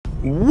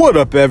What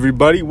up,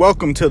 everybody?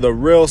 Welcome to the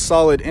Real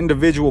Solid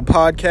Individual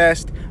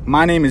Podcast.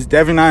 My name is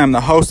Devin. I am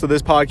the host of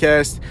this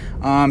podcast.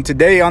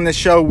 Today on this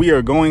show, we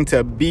are going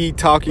to be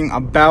talking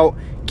about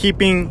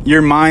keeping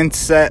your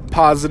mindset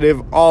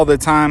positive all the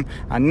time.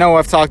 I know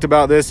I've talked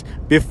about this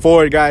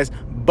before, guys,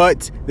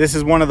 but this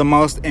is one of the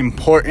most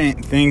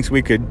important things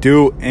we could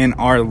do in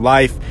our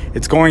life.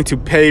 It's going to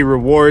pay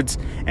rewards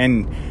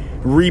and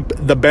reap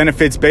the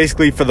benefits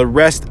basically for the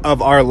rest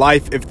of our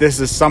life if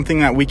this is something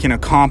that we can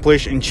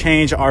accomplish and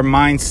change our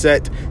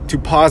mindset to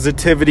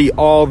positivity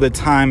all the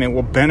time. It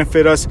will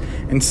benefit us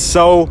in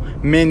so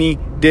many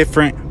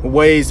different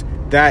ways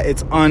that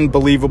it's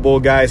unbelievable,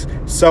 guys.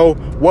 So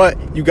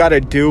what you got to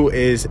do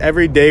is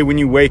every day when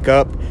you wake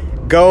up,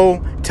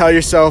 go tell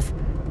yourself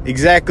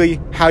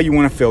exactly how you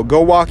want to feel. Go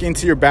walk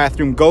into your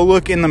bathroom, go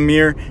look in the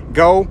mirror,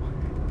 go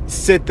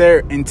sit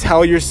there and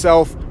tell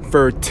yourself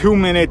for 2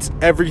 minutes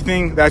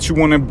everything that you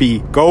want to be.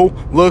 Go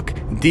look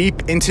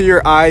deep into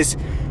your eyes,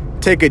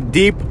 take a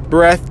deep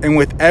breath, and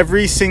with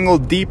every single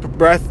deep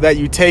breath that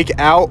you take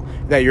out,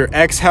 that you're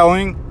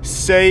exhaling,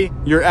 say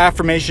your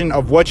affirmation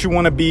of what you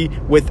want to be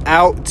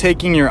without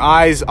taking your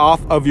eyes off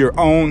of your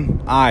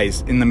own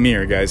eyes in the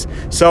mirror, guys.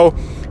 So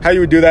how you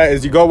would do that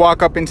is you go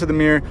walk up into the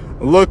mirror,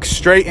 look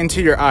straight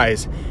into your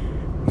eyes,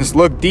 just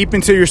look deep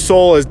into your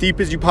soul, as deep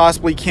as you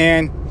possibly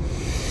can.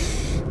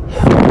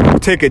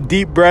 Take a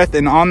deep breath,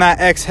 and on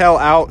that exhale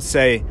out,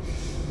 say,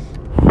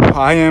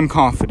 I am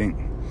confident.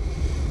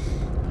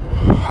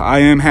 I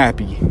am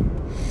happy.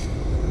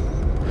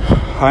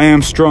 I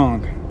am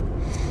strong.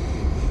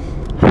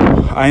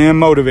 I am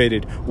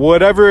motivated.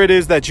 Whatever it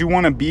is that you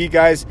want to be,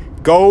 guys,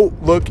 go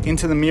look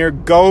into the mirror.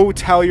 Go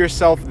tell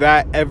yourself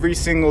that every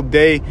single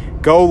day.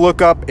 Go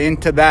look up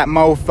into that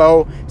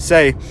mofo.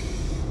 Say,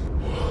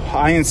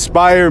 I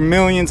inspire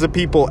millions of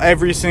people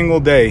every single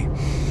day.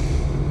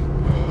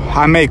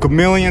 I make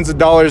millions of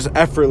dollars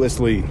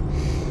effortlessly.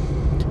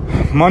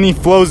 Money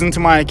flows into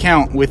my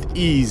account with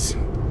ease.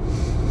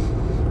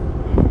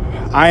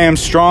 I am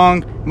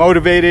strong,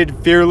 motivated,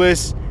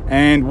 fearless,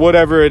 and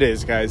whatever it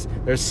is, guys.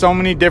 There's so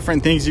many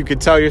different things you could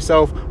tell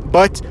yourself,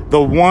 but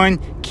the one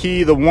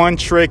key, the one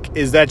trick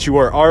is that you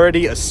are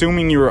already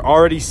assuming, you are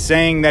already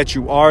saying that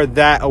you are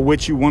that of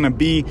which you want to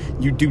be.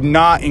 You do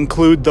not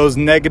include those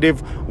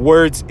negative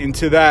words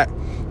into that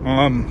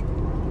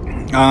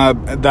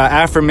the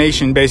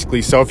affirmation,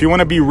 basically. So if you want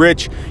to be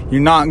rich, you're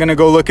not going to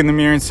go look in the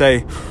mirror and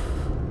say,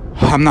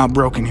 I'm not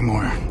broke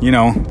anymore. You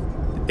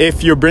know,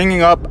 if you're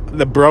bringing up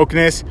the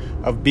brokenness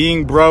of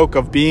being broke,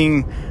 of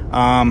being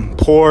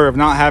poor, of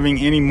not having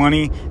any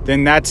money,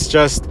 then that's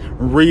just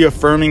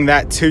reaffirming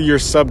that to your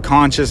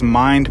subconscious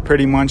mind,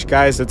 pretty much,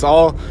 guys. It's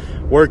all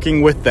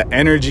working with the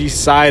energy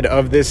side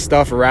of this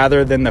stuff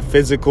rather than the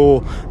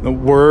physical, the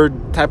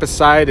word type of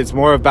side. It's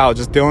more about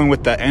just dealing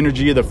with the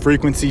energy, the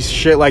frequency,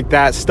 shit like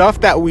that.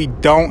 Stuff that we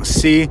don't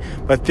see,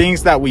 but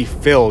things that we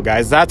feel,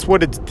 guys. That's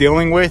what it's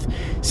dealing with.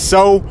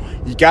 So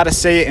you got to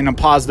say it in a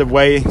positive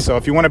way. So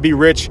if you want to be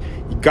rich,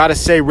 you got to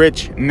say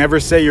rich. Never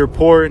say you're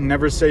poor.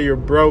 Never say you're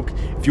broke.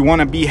 If you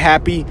want to be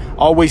happy,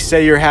 always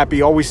say you're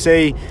happy. Always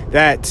say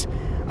that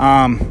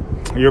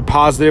you're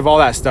positive, all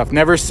that stuff.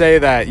 Never say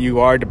that you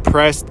are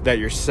depressed, that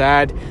you're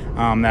sad,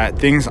 that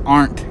things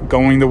aren't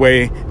going the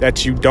way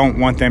that you don't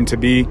want them to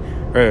be,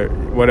 or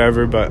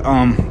whatever. But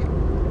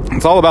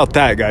it's all about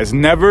that, guys.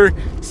 Never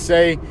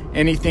say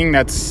anything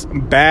that's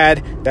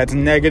bad, that's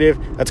negative,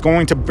 that's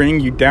going to bring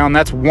you down.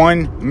 That's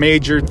one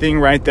major thing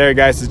right there,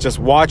 guys, is just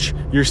watch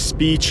your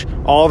speech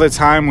all the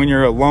time when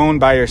you're alone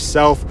by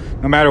yourself.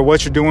 No matter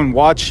what you're doing,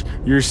 watch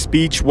your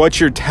speech, what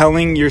you're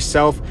telling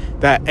yourself,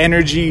 that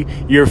energy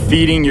you're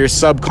feeding your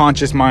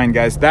subconscious mind,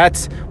 guys.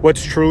 That's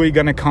what's truly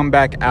going to come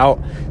back out.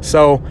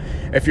 So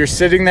if you're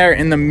sitting there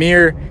in the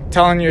mirror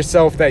telling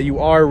yourself that you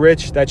are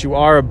rich, that you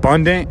are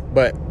abundant,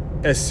 but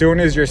as soon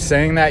as you're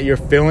saying that, you're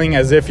feeling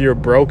as if you're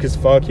broke as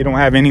fuck, you don't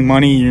have any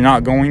money, you're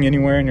not going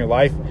anywhere in your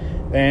life,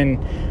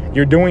 then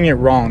you're doing it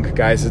wrong,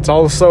 guys. It's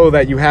also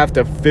that you have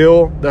to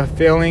feel the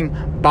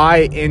feeling, buy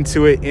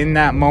into it in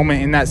that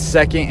moment, in that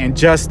second, and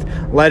just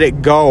let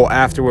it go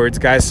afterwards,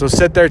 guys. So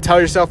sit there, tell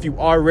yourself you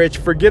are rich.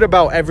 Forget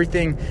about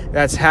everything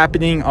that's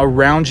happening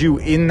around you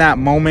in that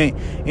moment,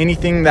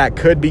 anything that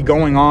could be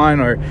going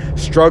on or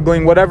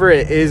struggling, whatever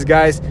it is,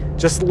 guys.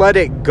 Just let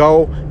it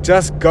go.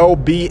 Just go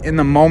be in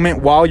the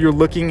moment while you're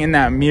looking in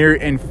that mirror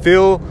and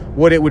feel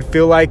what it would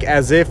feel like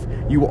as if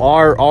you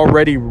are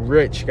already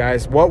rich,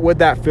 guys. What would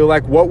that feel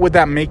like? What would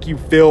that make you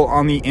feel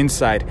on the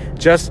inside?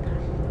 Just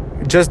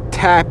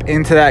tap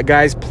into that,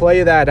 guys.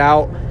 Play that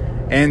out.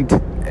 And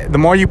the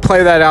more you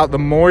play that out, the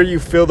more you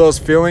feel those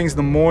feelings,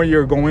 the more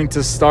you're going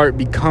to start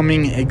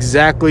becoming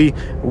exactly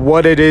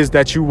what it is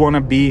that you want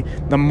to be,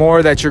 the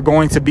more that you're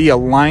going to be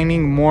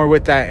aligning more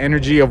with that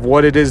energy of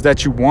what it is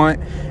that you want,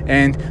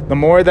 and the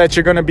more that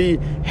you're going to be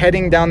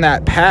heading down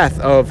that path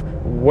of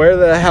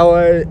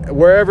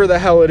wherever the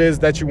hell it is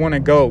that you want to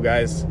go,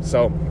 guys.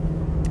 So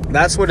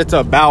that's what it's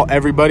about,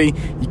 everybody.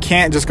 You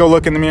can't just go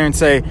look in the mirror and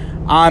say,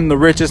 I'm the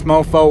richest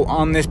mofo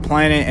on this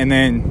planet, and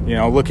then,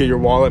 look at your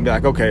wallet and be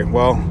like, okay,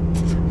 well,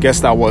 guess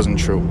that wasn't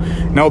true.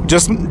 Nope,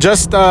 just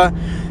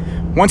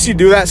once you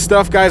do that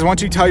stuff, guys,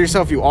 once you tell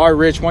yourself you are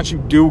rich, once you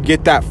do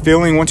get that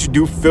feeling, once you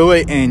do feel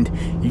it and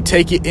you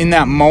take it in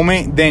that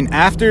moment, then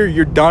after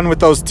you're done with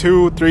those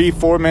 2, 3,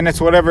 4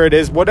 minutes, whatever it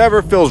is,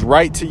 whatever feels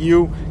right to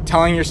you,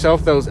 telling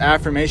yourself those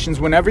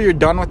affirmations, whenever you're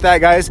done with that,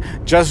 guys,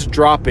 just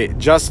drop it.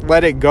 Just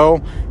let it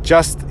go.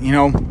 Just,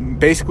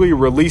 basically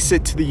release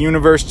it to the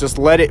universe. Just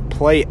let it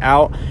play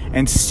out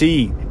and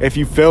see if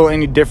you feel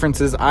any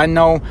differences. I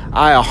know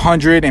I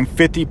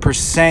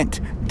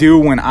 150% do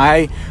when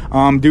I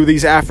do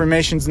these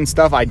affirmations and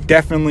stuff. I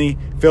definitely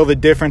feel the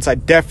difference. I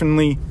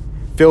definitely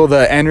feel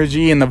the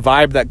energy and the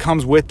vibe that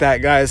comes with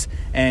that, guys,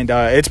 and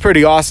it's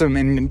pretty awesome.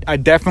 And I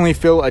definitely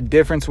feel a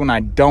difference when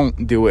I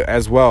don't do it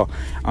as well.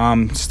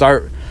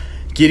 Start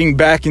getting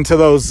back into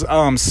those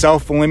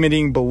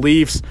self-limiting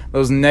beliefs,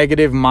 those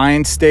negative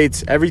mind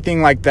states,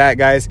 everything like that,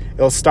 guys.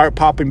 It'll start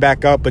popping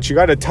back up, but you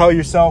got to tell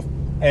yourself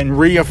and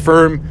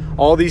reaffirm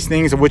all these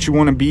things of what you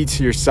want to be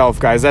to yourself,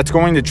 guys. That's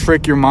going to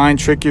trick your mind,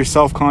 trick your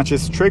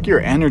self-conscious, trick your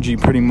energy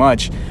pretty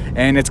much.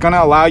 And it's going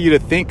to allow you to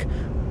think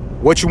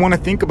what you want to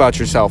think about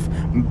yourself.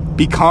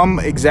 Become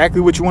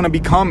exactly what you want to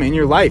become in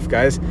your life,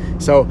 guys.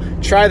 So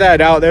try that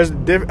out. There's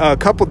a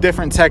couple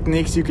different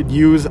techniques you could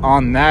use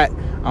on that.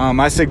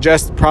 I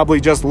suggest probably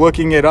just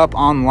looking it up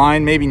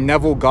online. Maybe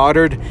Neville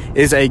Goddard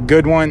is a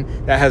good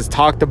one that has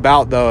talked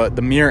about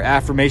the mirror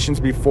affirmations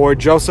before.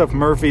 Joseph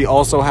Murphy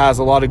also has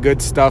a lot of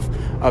good stuff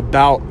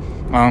about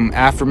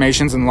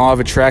affirmations and law of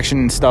attraction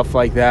and stuff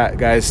like that,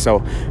 guys.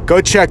 So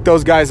go check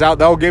those guys out.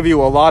 They'll give you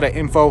a lot of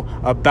info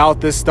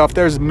about this stuff.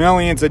 There's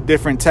millions of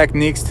different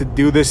techniques to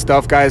do this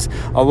stuff, guys.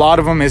 A lot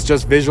of them is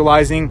just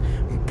visualizing,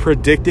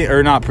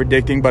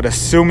 but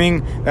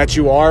assuming that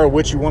you are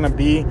what you want to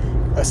be,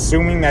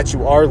 assuming that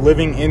you are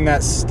living in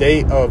that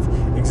state of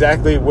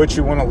exactly what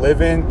you want to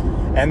live in,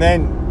 and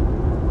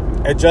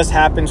then it just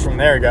happens from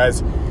there,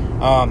 guys.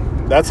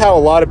 That's how a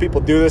lot of people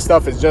do this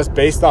stuff, is just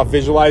based off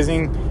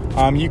visualizing.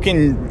 You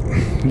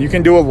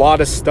can do a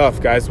lot of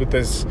stuff, guys, with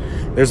this.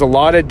 There's a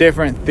lot of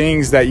different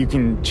things that you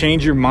can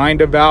change your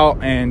mind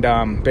about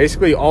and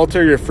basically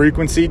alter your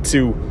frequency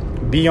to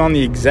be on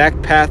the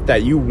exact path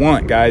that you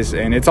want, guys.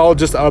 And it's all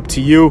just up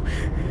to you.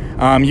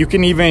 You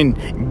can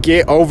even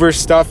get over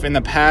stuff in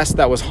the past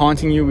that was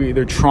haunting you,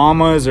 either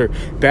traumas or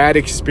bad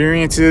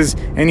experiences,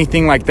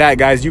 anything like that,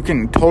 guys. You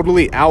can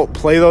totally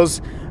outplay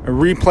those,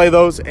 replay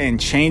those, and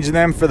change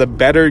them for the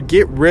better.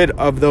 Get rid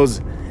of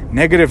those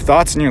negative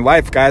thoughts in your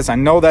life, guys. I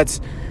know that's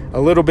a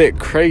little bit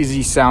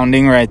crazy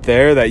sounding right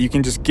there, that you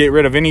can just get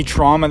rid of any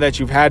trauma that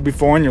you've had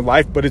before in your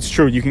life, but it's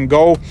true. You can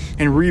go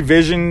and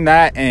revision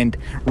that and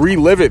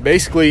relive it,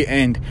 basically,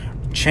 and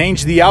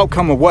change the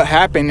outcome of what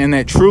happened. And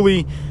it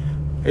truly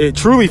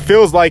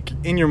feels like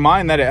in your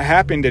mind that it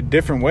happened a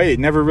different way. It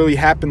never really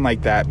happened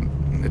like that.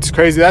 It's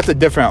crazy. That's a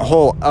different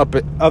whole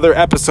other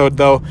episode,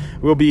 though.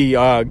 We'll be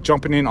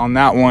jumping in on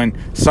that one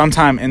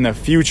sometime in the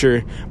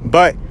future.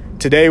 But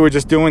today we're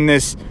just doing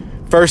this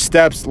first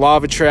steps, law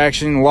of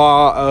attraction,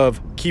 law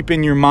of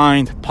keeping your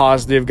mind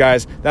positive,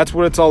 guys. That's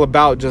what it's all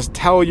about. Just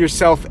tell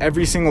yourself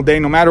every single day,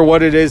 no matter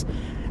what it is.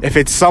 If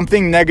it's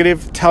something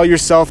negative, tell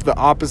yourself the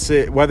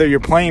opposite. Whether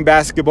you're playing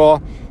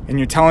basketball and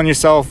you're telling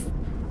yourself,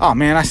 oh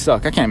man, I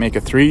suck, I can't make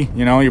a three.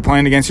 You're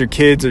playing against your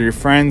kids or your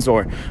friends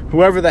or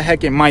whoever the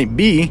heck it might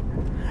be,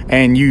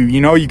 and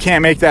you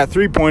can't make that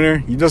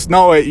three-pointer. You just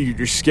know it.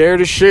 You're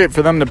scared as shit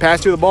for them to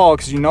pass you the ball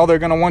because they're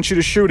going to want you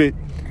to shoot it.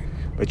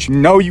 But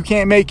you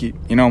can't make it.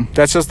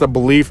 That's just a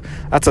belief.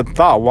 That's a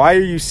thought. Why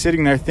are you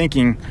sitting there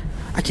thinking,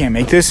 I can't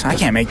make this. I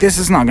can't make this.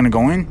 It's not going to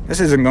go in. This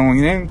isn't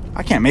going in.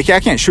 I can't make it. I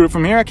can't shoot it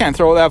from here. I can't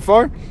throw it that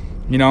far.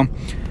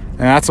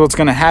 And that's what's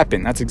going to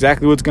happen. That's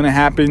exactly what's going to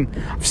happen.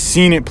 I've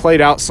seen it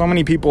played out. So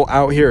many people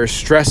out here are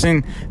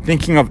stressing,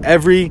 thinking of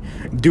every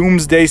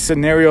doomsday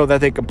scenario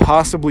that they could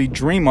possibly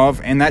dream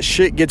of. And that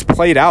shit gets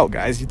played out,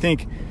 guys. You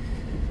think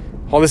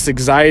all this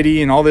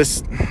anxiety and all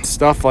this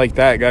stuff like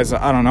that, guys.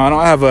 I don't know. I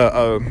don't have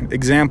a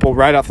example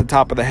right off the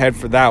top of the head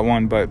for that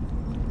one, but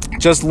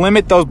just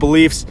limit those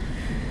beliefs.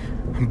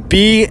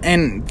 Be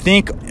and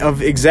think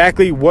of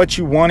exactly what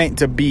you want it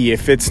to be.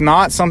 If it's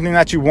not something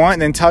that you want,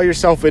 then tell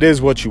yourself it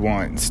is what you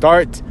want.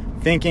 Start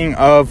thinking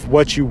of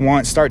what you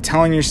want. Start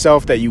telling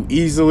yourself that you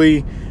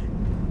easily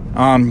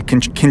can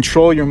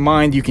control your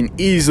mind. You can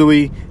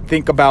easily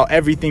think about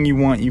everything you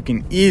want. You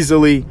can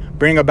easily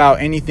bring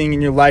about anything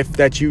in your life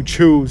that you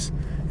choose.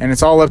 And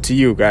it's all up to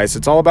you, guys.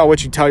 It's all about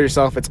what you tell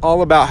yourself. It's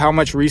all about how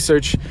much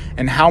research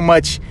and how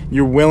much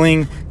you're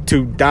willing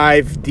to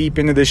dive deep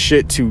into this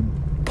shit, to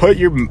put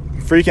your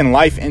freaking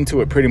life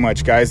into it, pretty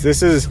much, guys.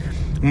 This is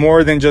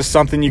more than just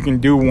something you can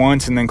do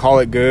once and then call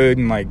it good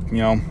and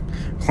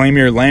claim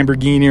your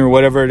Lamborghini or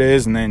whatever it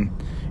is and then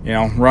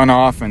run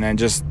off and then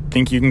just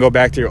think you can go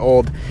back to your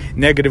old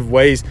negative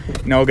ways.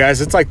 No,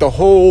 guys, it's like the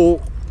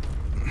whole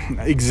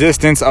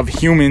existence of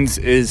humans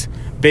is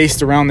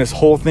based around this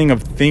whole thing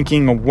of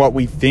thinking of what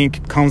we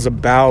think comes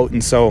about.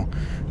 And so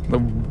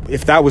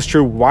if that was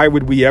true, why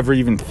would we ever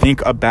even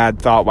think a bad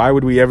thought? Why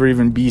would we ever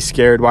even be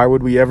scared? Why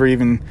would we ever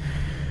even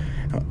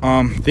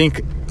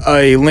think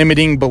a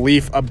limiting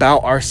belief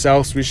about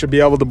ourselves. We should be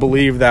able to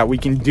believe that we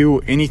can do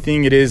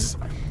anything it is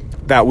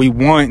that we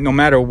want, no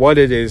matter what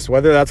it is,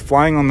 whether that's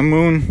flying on the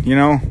moon,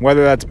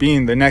 whether that's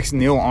being the next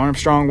Neil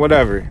Armstrong,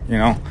 whatever,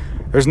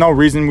 there's no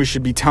reason we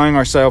should be telling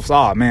ourselves,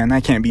 oh man,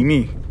 that can't be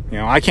me.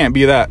 I can't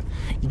be that.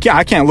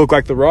 I can't look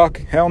like The Rock.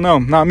 Hell no,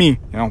 not me.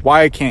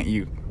 Why can't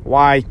you?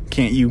 Why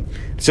can't you?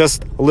 It's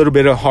just a little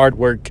bit of hard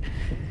work,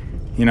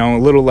 a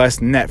little less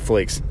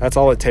Netflix. That's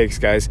all it takes,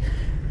 guys.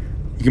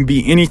 You can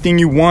be anything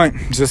you want.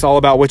 It's just all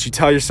about what you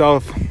tell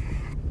yourself.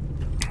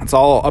 It's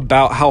all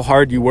about how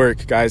hard you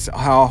work, guys.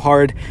 How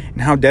hard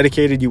and how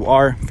dedicated you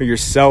are for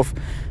yourself.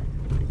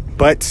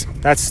 But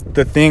that's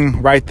the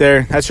thing right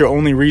there. That's your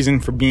only reason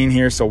for being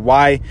here. So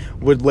why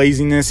would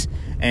laziness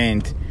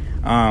and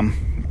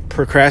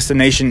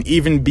procrastination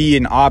even be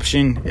an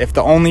option if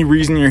the only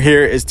reason you're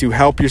here is to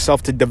help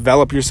yourself, to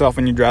develop yourself,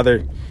 and you'd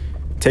rather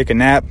take a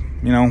nap,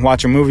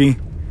 watch a movie,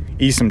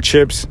 eat some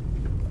chips?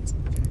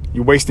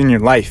 You're wasting your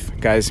life,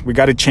 guys. We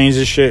got to change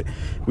this shit.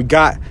 We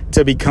got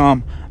to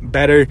become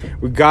better.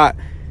 We got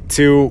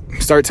to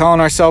start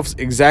telling ourselves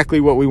exactly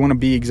what we want to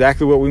be,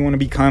 exactly what we want to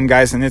become,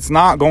 guys. And it's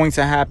not going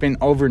to happen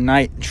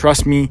overnight.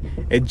 Trust me,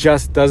 it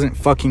just doesn't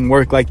fucking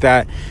work like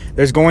that.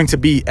 There's going to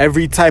be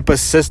every type of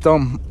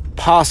system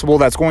possible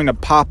that's going to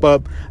pop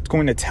up. It's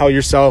going to tell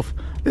yourself,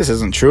 this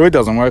isn't true. It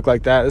doesn't work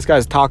like that. This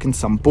guy's talking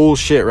some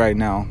bullshit right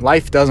now.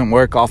 Life doesn't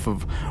work off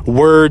of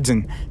words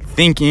and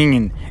thinking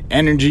and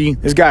energy.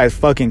 This guy is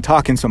fucking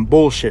talking some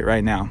bullshit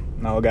right now.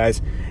 No,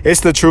 guys,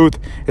 it's the truth.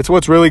 It's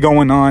what's really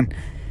going on.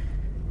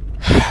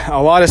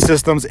 A lot of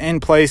systems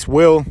in place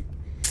will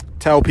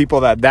tell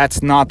people that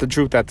that's not the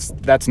truth.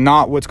 That's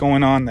not what's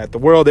going on. That the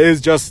world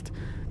is just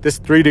this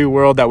 3D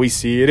world that we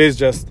see. It is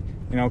just,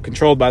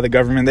 controlled by the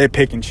government. They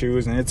pick and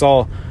choose, and it's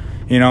all,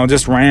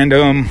 just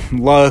random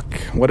luck,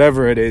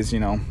 whatever it is,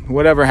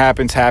 whatever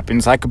happens.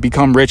 I could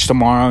become rich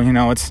tomorrow.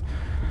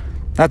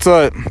 That's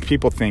what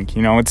people think.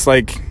 It's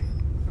like,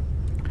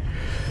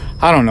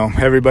 I don't know,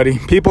 everybody.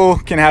 People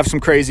can have some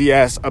crazy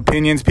ass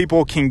opinions.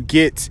 People can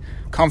get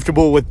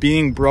comfortable with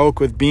being broke,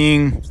 with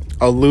being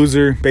a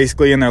loser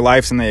basically in their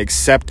lives, and they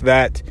accept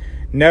that.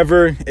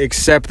 Never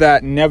accept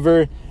that.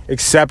 Never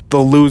accept the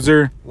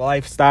loser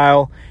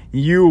lifestyle.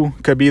 You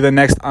could be the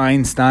next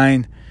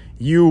Einstein.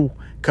 You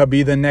could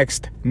be the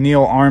next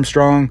Neil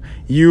Armstrong.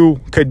 You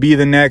could be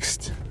the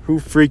next, who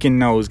freaking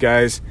knows,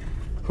 guys.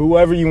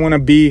 Whoever you want to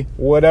be,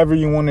 whatever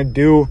you want to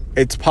do,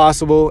 it's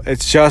possible.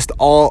 It's just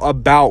all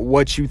about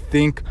what you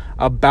think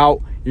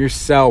about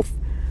yourself.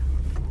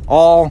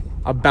 All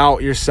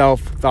about your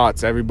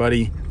self-thoughts,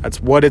 everybody. That's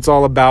what it's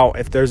all about.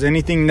 If there's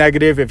anything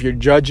negative, if you're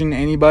judging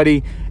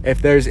anybody,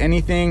 if there's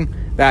anything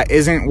that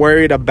isn't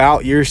worried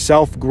about your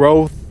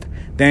self-growth,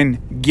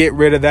 then get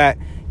rid of that.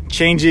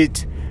 Change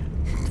it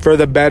for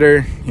the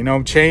better.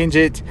 Change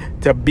it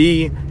to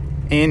be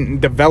in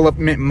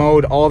development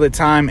mode all the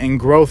time, in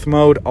growth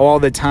mode all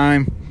the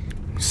time.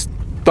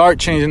 Start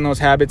changing those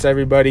habits,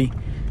 everybody.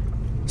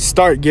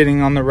 Start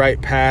getting on the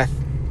right path.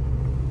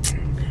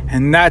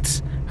 And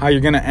that's how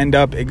you're going to end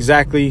up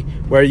exactly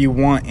where you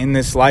want in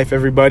this life,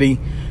 everybody.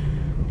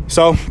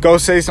 So go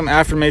say some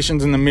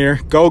affirmations in the mirror.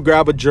 Go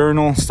grab a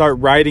journal. Start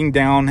writing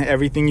down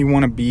everything you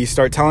want to be.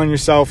 Start telling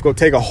yourself, go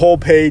take a whole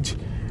page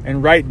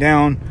and write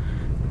down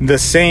the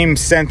same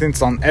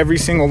sentence on every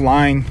single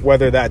line,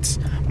 whether that's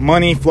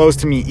money flows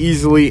to me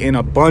easily in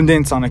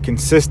abundance on a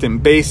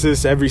consistent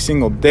basis every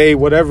single day,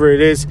 whatever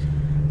it is.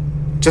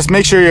 Just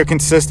make sure you're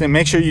consistent.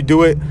 Make sure you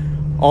do it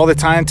all the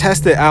time.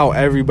 Test it out,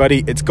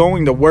 everybody. It's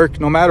going to work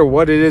no matter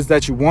what it is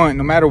that you want,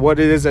 no matter what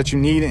it is that you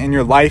need in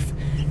your life.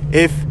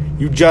 If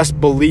you just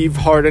believe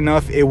hard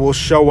enough, it will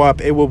show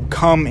up. It will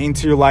come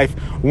into your life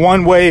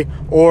one way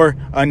or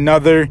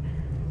another.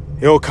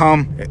 It'll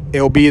come.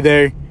 It'll be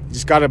there. You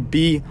just got to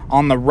be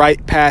on the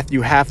right path.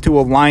 You have to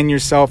align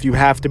yourself. You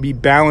have to be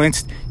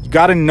balanced. You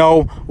got to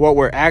know what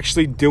we're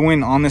actually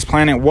doing on this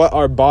planet, what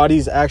our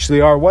bodies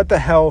actually are, what the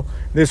hell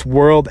this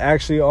world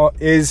actually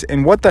is,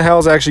 and what the hell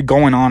is actually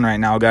going on right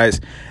now, guys.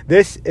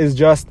 This is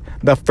just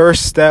the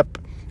first step,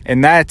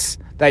 and that's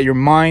that your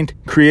mind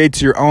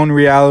creates your own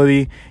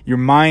reality. Your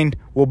mind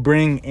will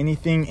bring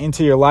anything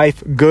into your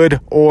life, good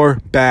or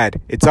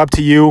bad. It's up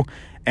to you.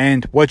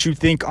 And what you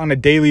think on a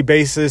daily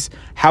basis,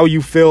 how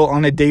you feel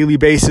on a daily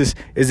basis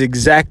is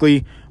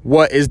exactly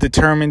what is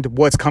determined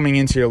what's coming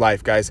into your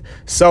life, guys.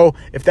 So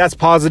if that's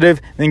positive,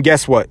 then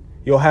guess what?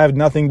 You'll have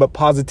nothing but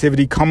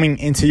positivity coming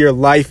into your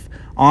life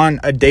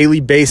on a daily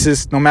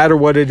basis. No matter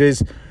what it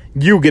is,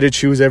 you get to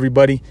choose,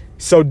 everybody.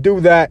 So do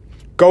that.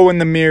 Go in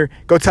the mirror.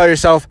 Go tell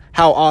yourself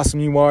how awesome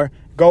you are.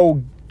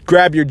 Go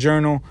grab your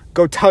journal.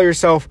 Go tell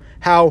yourself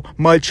how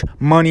much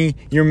money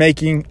you're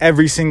making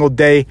every single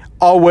day.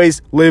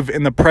 Always live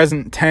in the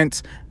present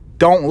tense.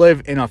 Don't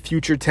live in a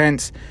future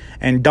tense,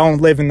 and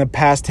don't live in the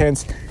past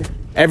tense.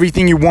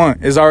 Everything you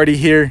want is already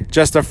here.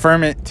 Just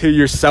affirm it to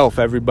yourself,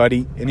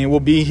 everybody, and it will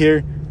be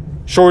here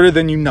shorter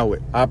than you know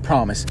it. I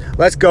promise.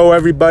 Let's go,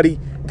 everybody.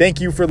 Thank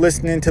you for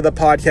listening to the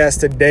podcast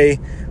today.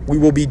 We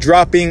will be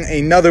dropping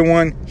another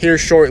one here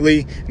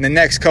shortly in the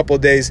next couple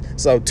of days.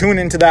 So tune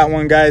into that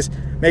one, guys.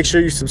 Make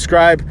sure you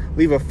subscribe,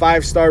 leave a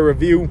 5-star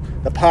review.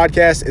 The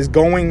podcast is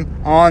going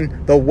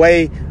on the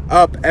way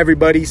up,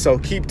 everybody. So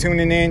keep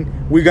tuning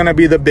in. We're going to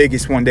be the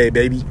biggest one day,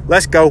 baby.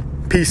 Let's go.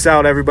 Peace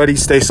out, everybody.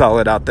 Stay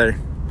solid out there.